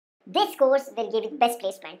This course will give you the best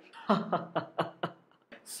placement.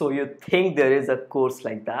 So you think there is a course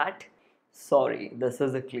like that? Sorry, this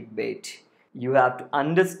is a clickbait. You have to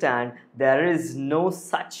understand there is no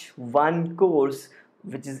such one course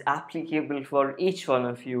which is applicable for each one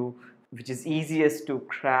of you, which is easiest to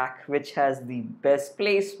crack, which has the best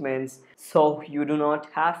placements. So you do not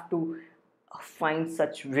have to find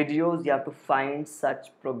such videos, you have to find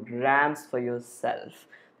such programs for yourself,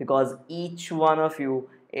 because each one of you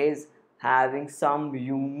is having some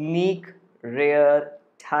unique rare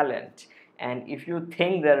talent. And if you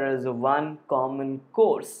think there is one common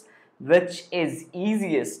course which is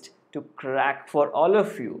easiest to crack for all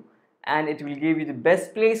of you and it will give you the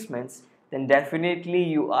best placements, then definitely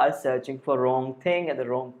you are searching for wrong thing at the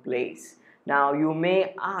wrong place. Now you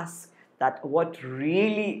may ask that what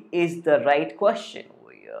really is the right question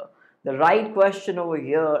over here. The right question over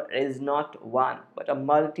here is not one but a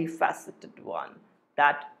multifaceted one,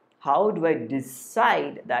 that how do I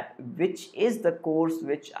decide that which is the course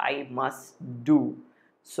which I must do.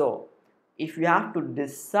 So if you have to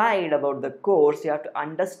decide about the course, you have to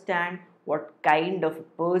understand what kind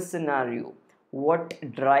of person are you, what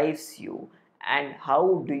drives you, and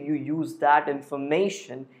how do you use that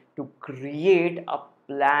information to create a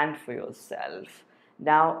plan for yourself.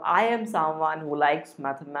 Now, I am someone who likes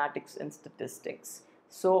mathematics and statistics,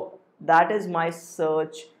 so that is my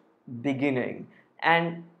search beginning.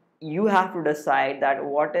 And you have to decide that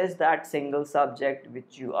what is that single subject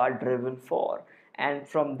which you are driven for, and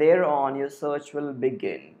from there on your search will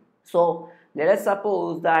begin. So let us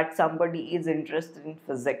suppose that somebody is interested in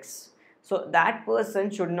physics, so that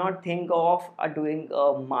person should not think of doing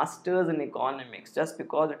a master's in economics just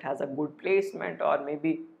because it has a good placement, or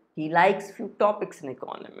maybe he likes few topics in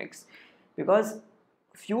economics, because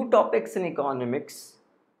few topics in economics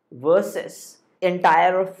versus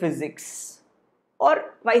entire of physics,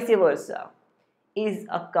 or vice versa, is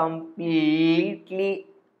a completely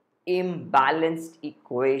imbalanced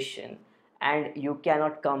equation, and you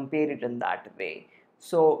cannot compare it in that way.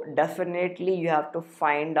 So definitely you have to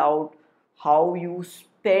find out how you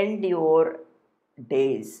spend your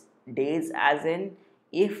days as in,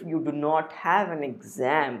 if you do not have an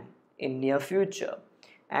exam in near future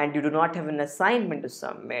and you do not have an assignment to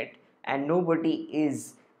submit and nobody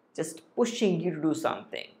is just pushing you to do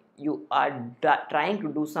something, you are trying to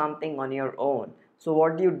do something on your own. So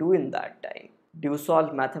what do you do in that time? Do you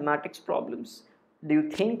solve mathematics problems? Do you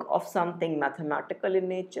think of something mathematical in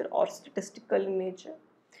nature or statistical in nature?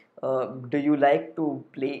 Do you like to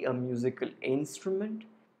play a musical instrument?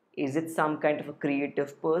 Is it some kind of a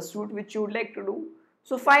creative pursuit which you would like to do?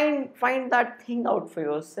 So find that thing out for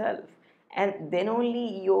yourself, and then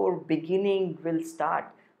only your beginning will start,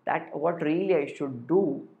 that what really I should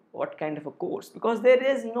do, what kind of a course, because there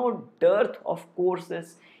is no dearth of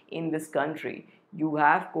courses in this country. You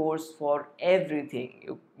have course for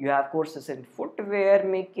everything. You have courses in footwear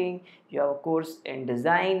making, you have a course in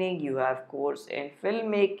designing, you have course in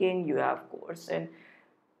filmmaking, you have course in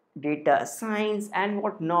data science and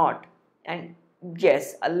whatnot. And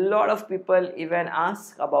yes, a lot of people even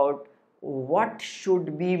ask about what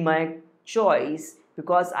should be my choice,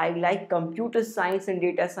 because I like computer science and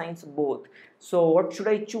data science both. So what should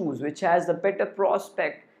I choose, which has a better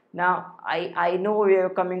prospect? Now I know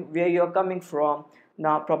where you're coming from.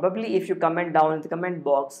 Now probably if you comment down in the comment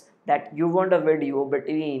box that you want a video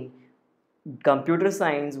between computer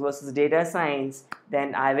science versus data science,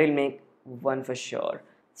 then I will make one for sure.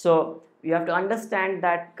 So you have to understand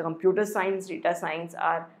that computer science, data science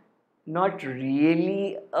are not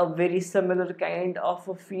really a very similar kind of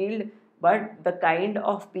a field, but the kind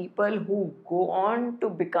of people who go on to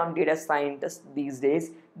become data scientists these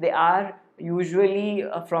days, they are usually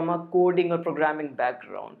from a coding or programming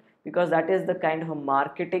background, because that is the kind of a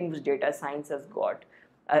marketing which data science has got.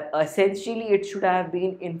 Essentially it should have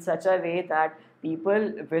been in such a way that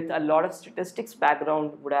people with a lot of statistics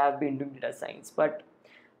background would have been doing data science, but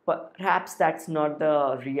perhaps that's not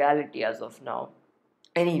the reality as of now.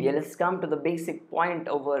 Anyway, let's come to the basic point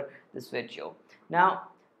over this video. Now,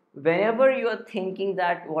 whenever you are thinking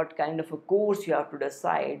that what kind of a course you have to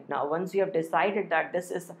decide, now once you have decided that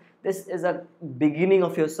this is a beginning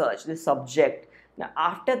of your search, this subject, now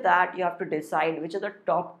after that you have to decide which are the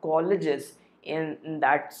top colleges in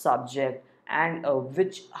that subject, and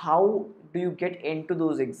which how do you get into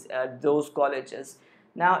those colleges.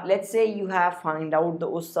 Now let's say you have found out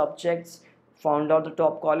those subjects, found out the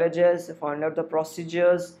top colleges, found out the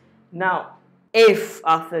procedures. Now if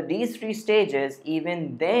after these three stages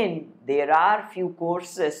even then there are few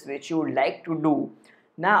courses which you would like to do,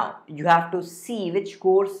 now you have to see which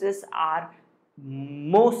courses are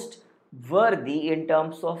most worthy in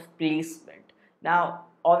terms of placement. Now,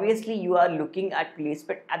 obviously, you are looking at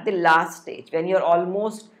placement at the last stage when you're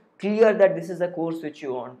almost clear that this is a course which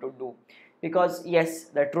you want to do. Because, yes,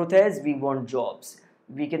 the truth is, we want jobs.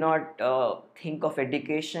 We cannot think of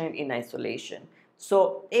education in isolation.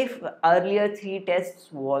 So, if earlier three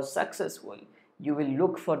tests was successful, you will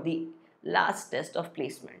look for the last test of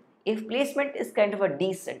placement. If placement is kind of a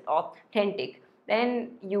decent, authentic,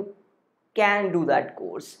 then you can do that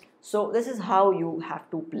course. So this is how you have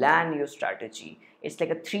to plan your strategy. It's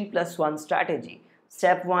like a 3+1 strategy.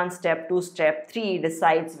 Step 1, step 2, step 3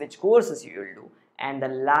 decides which courses you will do, and the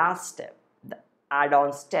last step, the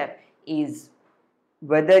add-on step, is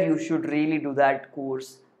whether you should really do that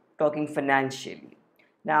course, talking financially.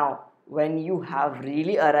 Now, when you have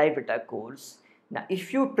really arrived at a course, now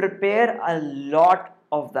if you prepare a lot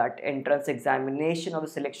of that entrance examination or the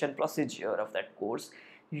selection procedure of that course,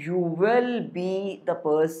 you will be the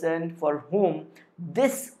person for whom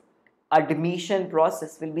this admission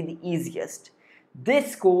process will be the easiest.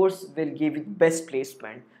 This course will give you best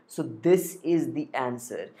placement. So this is the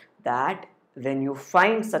answer, that when you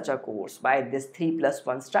find such a course by this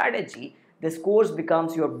 3+1 strategy, this course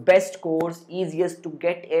becomes your best course, easiest to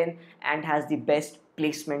get in, and has the best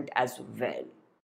placement as well.